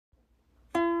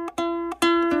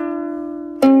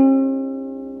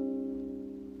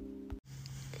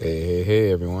Hey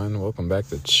everyone, welcome back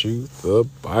to Chew the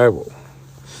Bible.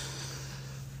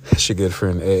 It's your good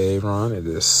friend A.A. Ron. It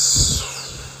is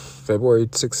February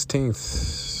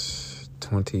 16th,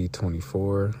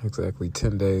 2024, exactly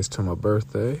 10 days to my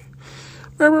birthday.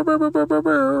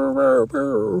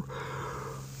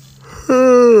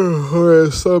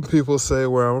 Some people say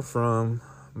where I'm from,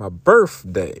 my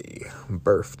birthday.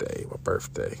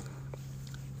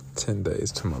 10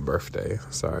 days to my birthday.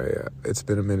 Sorry, it's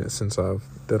been a minute since I've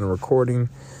done a recording.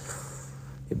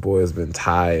 Your boy has been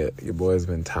tired.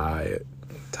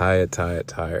 Tired. I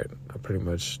pretty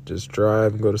much just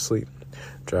drive and go to sleep.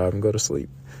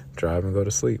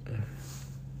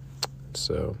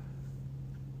 So,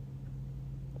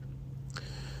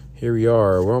 here we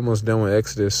are. We're almost done with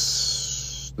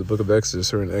Exodus, the book of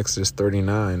Exodus. We're in Exodus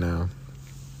 39 now.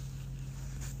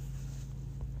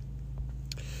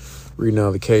 Reading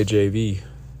out the KJV.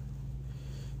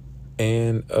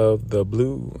 And of the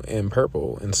blue and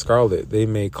purple and scarlet, they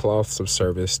made cloths of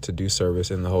service to do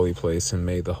service in the holy place, and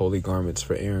made the holy garments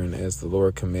for Aaron, as the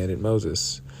Lord commanded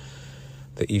Moses,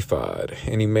 the ephod.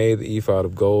 And he made the ephod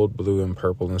of gold, blue, and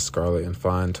purple, and scarlet, and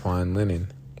fine twined linen.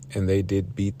 And they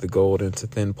did beat the gold into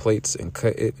thin plates, and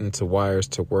cut it into wires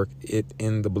to work it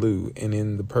in the blue, and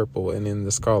in the purple, and in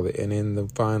the scarlet, and in the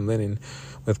fine linen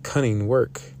with cunning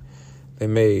work. They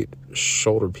made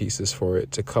shoulder pieces for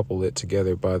it, to couple it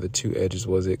together. By the two edges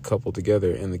was it coupled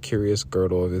together, and the curious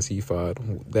girdle of his ephod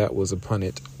that was upon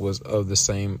it was of the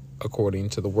same according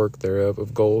to the work thereof,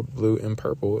 of gold, blue, and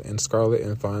purple, and scarlet,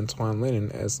 and fine twined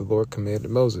linen, as the Lord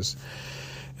commanded Moses.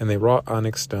 And they wrought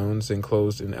onyx stones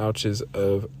enclosed in ouches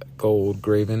of gold,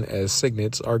 graven as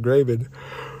signets are graven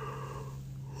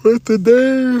with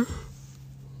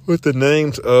the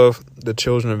names of the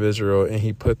children of Israel, and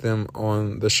he put them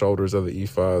on the shoulders of the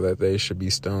ephod, that they should be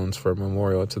stones for a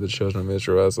memorial to the children of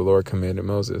Israel, as the Lord commanded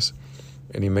Moses.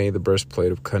 And he made the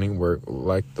breastplate of cunning work,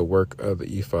 like the work of the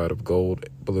ephod, of gold,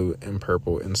 blue, and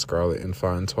purple, and scarlet, and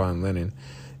fine twined linen.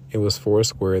 It was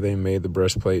foursquare. They made the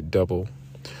breastplate double.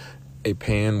 A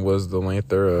pan was the length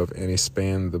thereof, and a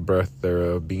span the breadth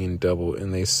thereof, being double.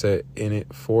 And they set in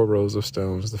it 4 rows of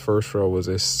stones. The first row was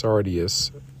a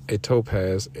sardius, a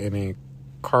topaz, and a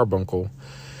carbuncle.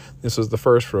 This was the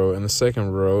first row. And the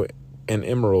second row, an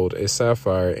emerald, a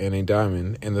sapphire, and a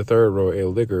diamond. And the third row, a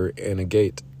ligure, and a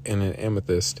gate, and an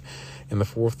amethyst. And the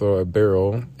fourth row, a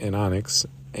beryl, an onyx,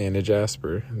 and a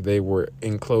jasper. They were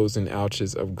enclosed in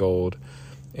ouches of gold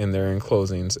in their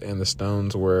enclosings, and the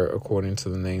stones were according to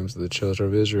the names of the children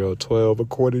of Israel, 12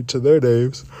 according to their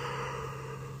names,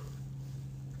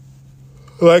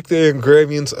 like the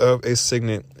engravings of a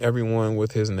signet, everyone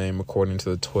with his name according to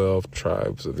the 12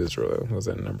 tribes of Israel. Was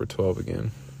that number 12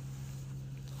 again?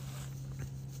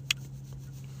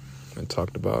 I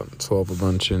talked about 12 a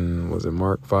bunch in, was it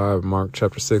Mark 5, Mark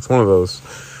chapter 6, one of those.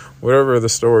 Whatever the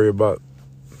story about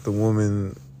the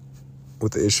woman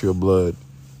with the issue of blood,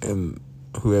 and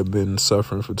who had been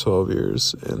suffering for 12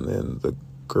 years, and then the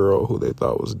girl who they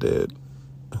thought was dead,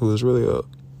 who was really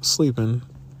sleeping,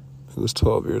 who was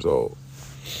 12 years old.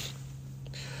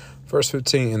 Verse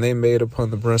 15, and they made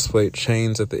upon the breastplate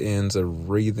chains at the ends of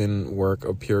wreathen work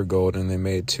of pure gold, and they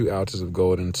made 2 ouches of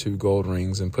gold and 2 gold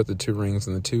rings, and put the 2 rings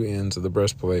in the 2 ends of the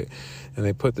breastplate. And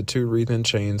they put the 2 wreathen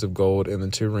chains of gold and the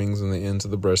 2 rings in the ends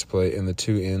of the breastplate, and the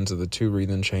 2 ends of the 2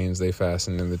 wreathen chains they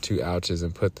fastened in the 2 ouches,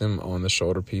 and put them on the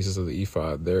shoulder pieces of the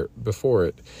ephod there before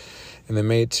it. And they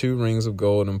made 2 rings of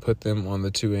gold, and put them on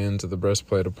the 2 ends of the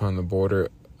breastplate upon the border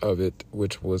of it,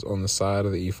 which was on the side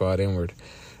of the ephod inward.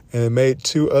 And they made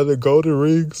 2 other golden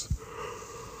rings.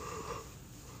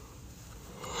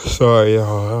 Sorry,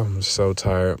 y'all, I'm so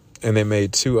tired. And they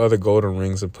made 2 other golden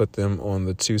rings, and put them on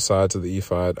the 2 sides of the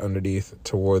ephod underneath,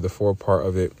 toward the forepart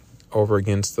of it, over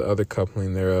against the other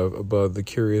coupling thereof, above the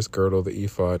curious girdle of the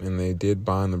ephod. And they did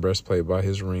bind the breastplate by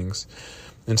his rings,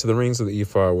 and to the rings of the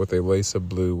ephod with a lace of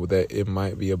blue, that it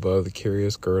might be above the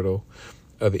curious girdle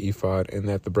of the ephod, and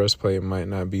that the breastplate might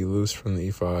not be loosed from the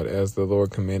ephod, as the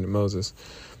Lord commanded Moses.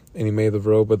 And he made the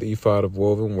robe of the ephod of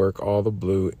woven work, all the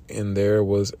blue, and there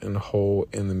was an hole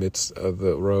in the midst of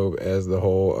the robe, as the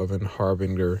hole of an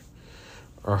harbinger,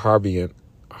 or harbiant.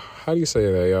 How do you say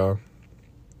that, y'all?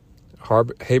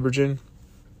 Habergeon,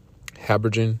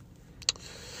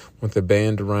 with a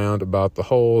band around about the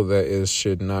hole, that it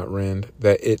should not rend.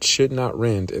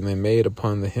 And they made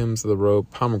upon the hems of the robe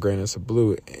pomegranates of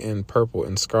blue and purple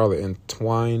and scarlet and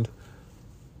twined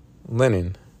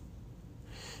linen.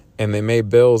 And they made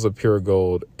bells of pure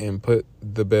gold, and put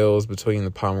the bells between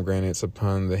the pomegranates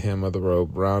upon the hem of the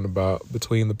robe, round about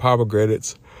between the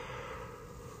pomegranates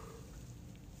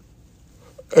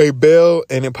A bell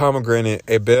and a pomegranate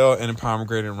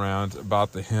round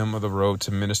about the hem of the robe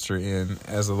to minister in,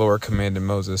 as the Lord commanded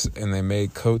Moses. And they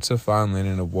made coats of fine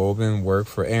linen of woven work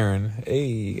for Aaron,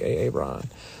 Aaron,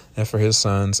 and for his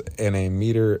sons, and a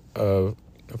meter of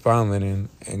fine linen,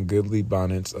 and goodly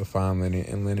bonnets of fine linen,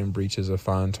 and linen breeches of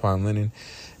fine twined linen,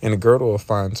 and a girdle of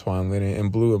fine twined linen, and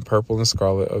blue and purple and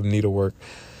scarlet of needlework,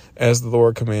 as the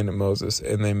Lord commanded Moses.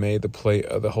 And they made the plate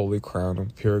of the holy crown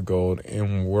of pure gold,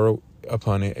 and wrote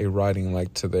upon it a writing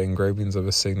like to the engravings of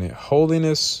a signet,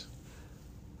 holiness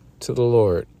to the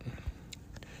Lord.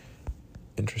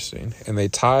 Interesting. And they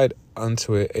tied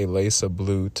unto it a lace of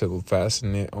blue to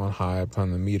fasten it on high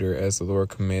upon the meter, as the Lord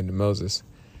commanded Moses.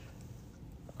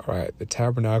 All right, the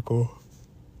tabernacle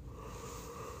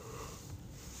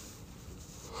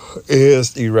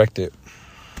is erected.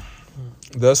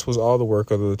 Thus was all the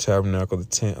work of the tabernacle, the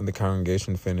tent of the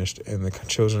congregation, finished, and the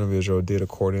children of Israel did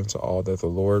according to all that the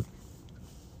Lord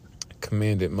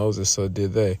commanded Moses, so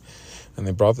did they. And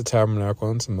they brought the tabernacle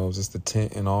unto Moses, the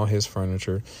tent and all his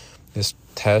furniture, his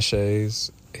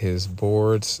taches, his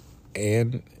boards,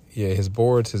 his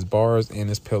bars, and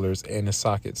his pillars, and his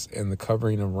sockets, and the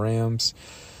covering of rams'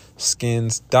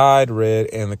 skins dyed red,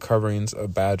 and the coverings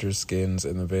of badger skins,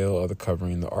 and the veil of the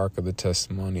covering, the ark of the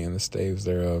testimony, and the staves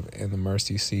thereof, and the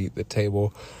mercy seat, the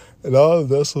table, and all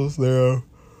the vessels thereof,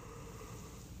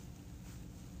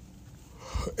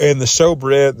 and the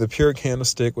showbread, the pure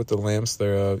candlestick with the lamps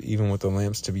thereof, even with the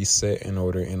lamps to be set in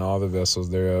order, and all the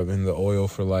vessels thereof, and the oil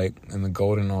for light, and the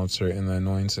golden altar, and the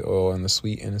anointed oil, and the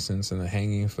sweet incense, and the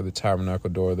hanging for the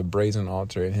tabernacle door, the brazen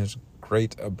altar, and his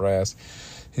grate of brass,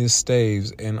 his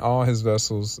staves, and all his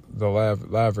vessels, the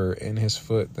laver, and his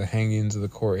foot, the hangings of the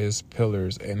court, his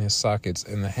pillars, and his sockets,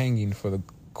 and the hanging for the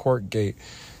court gate,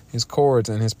 his cords,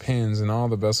 and his pins, and all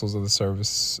the vessels of the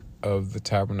service of the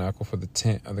tabernacle for the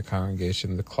tent of the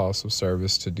congregation, the cloths of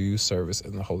service to do service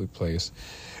in the holy place,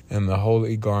 and the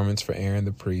holy garments for Aaron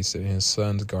the priest, and his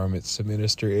son's garments to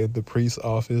minister in the priest's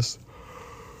office,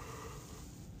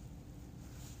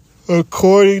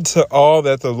 according to all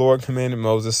that the Lord commanded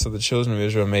Moses. So the children of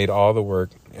Israel made all the work,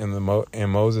 and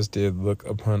Moses did look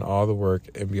upon all the work,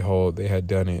 and behold, they had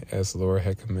done it as the Lord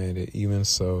had commanded. Even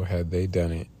so had they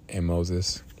done it, and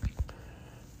Moses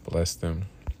blessed them.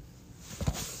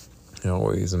 It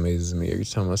always amazes me every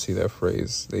time I see that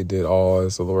phrase. They did all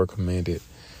as the Lord commanded,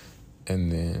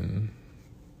 and then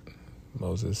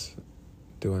Moses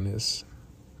doing his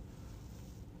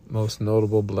most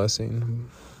notable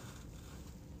blessing.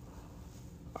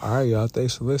 All right, y'all.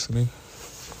 Thanks for listening.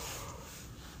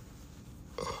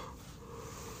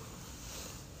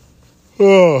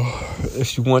 Oh,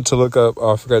 if you want to look up,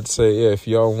 I forgot to say, if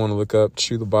y'all want to look up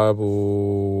Chew the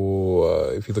Bible,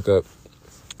 if you look up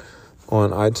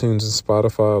on iTunes and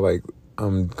Spotify, like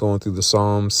I'm going through the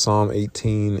Psalms, Psalm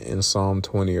 18 and Psalm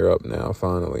 20 are up now,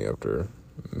 finally, after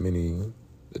many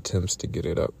attempts to get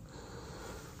it up.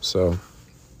 So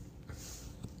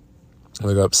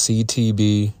look up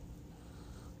CTB,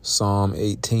 Psalm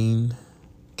 18,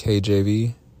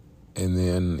 KJV, and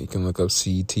then you can look up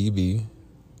CTB,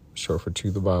 short for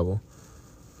Chew the Bible,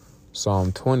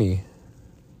 Psalm 20,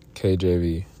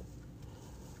 KJV.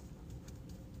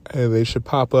 And they should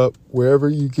pop up wherever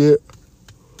you get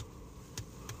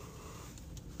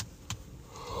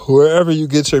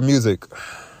your music.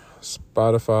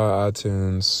 Spotify,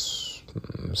 iTunes,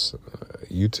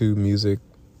 YouTube Music.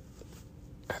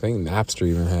 I think Napster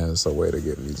even has a way to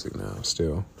get music now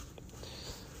still.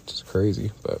 Which is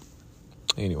crazy, but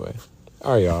anyway.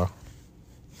 All right, y'all.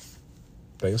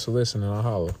 Thanks for listening. I'll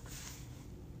holler.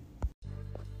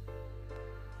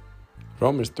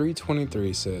 Romans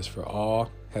 3:23 says, "For all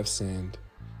have sinned,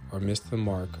 or missed the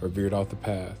mark, or veered off the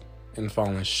path, and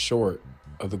fallen short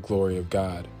of the glory of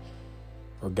God,"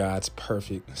 or God's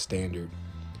perfect standard.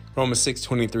 Romans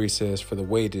 6:23 says, "For the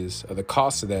wages of the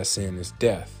cost of that sin is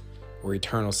death, or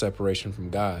eternal separation from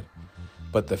God.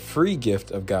 But the free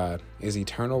gift of God is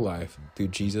eternal life through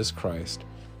Jesus Christ,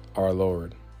 our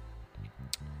Lord."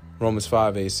 Romans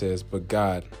 5:8 says, "But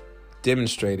God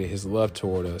demonstrated his love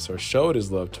toward us," or showed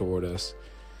his love toward us,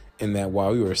 "in that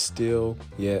while we were still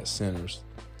yet sinners,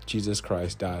 Jesus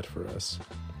Christ died for us."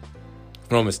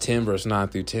 Romans 10 verse 9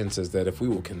 through 10 says that if we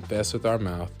will confess with our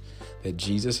mouth that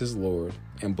Jesus is Lord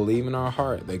and believe in our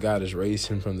heart that God has raised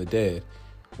him from the dead,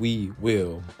 we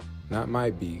will, not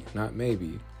might be, not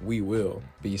maybe, we will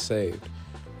be saved.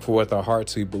 For with our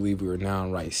hearts we believe we are now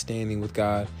in right standing with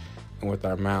God, and with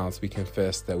our mouths we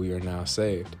confess that we are now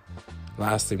saved.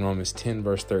 Lastly, Romans 10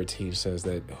 verse 13 says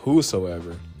that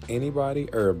whosoever, anybody,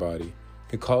 everybody,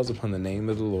 who calls upon the name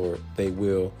of the Lord, they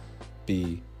will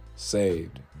be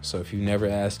saved. So if you've never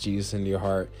asked Jesus into your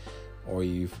heart, or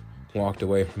you've walked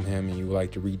away from him and you would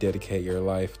like to rededicate your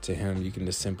life to him, you can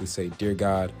just simply say, Dear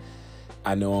God,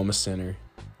 I know I'm a sinner.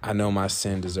 I know my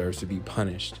sin deserves to be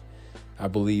punished. I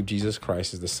believe Jesus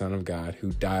Christ is the Son of God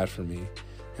who died for me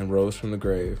and rose from the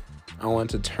grave. I want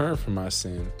to turn from my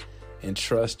sin and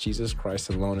trust Jesus Christ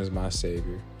alone as my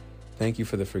Savior. Thank you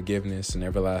for the forgiveness and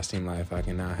everlasting life I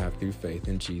can now have through faith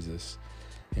in Jesus.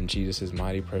 In Jesus'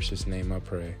 mighty precious name I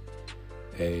pray.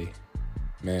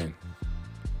 Amen.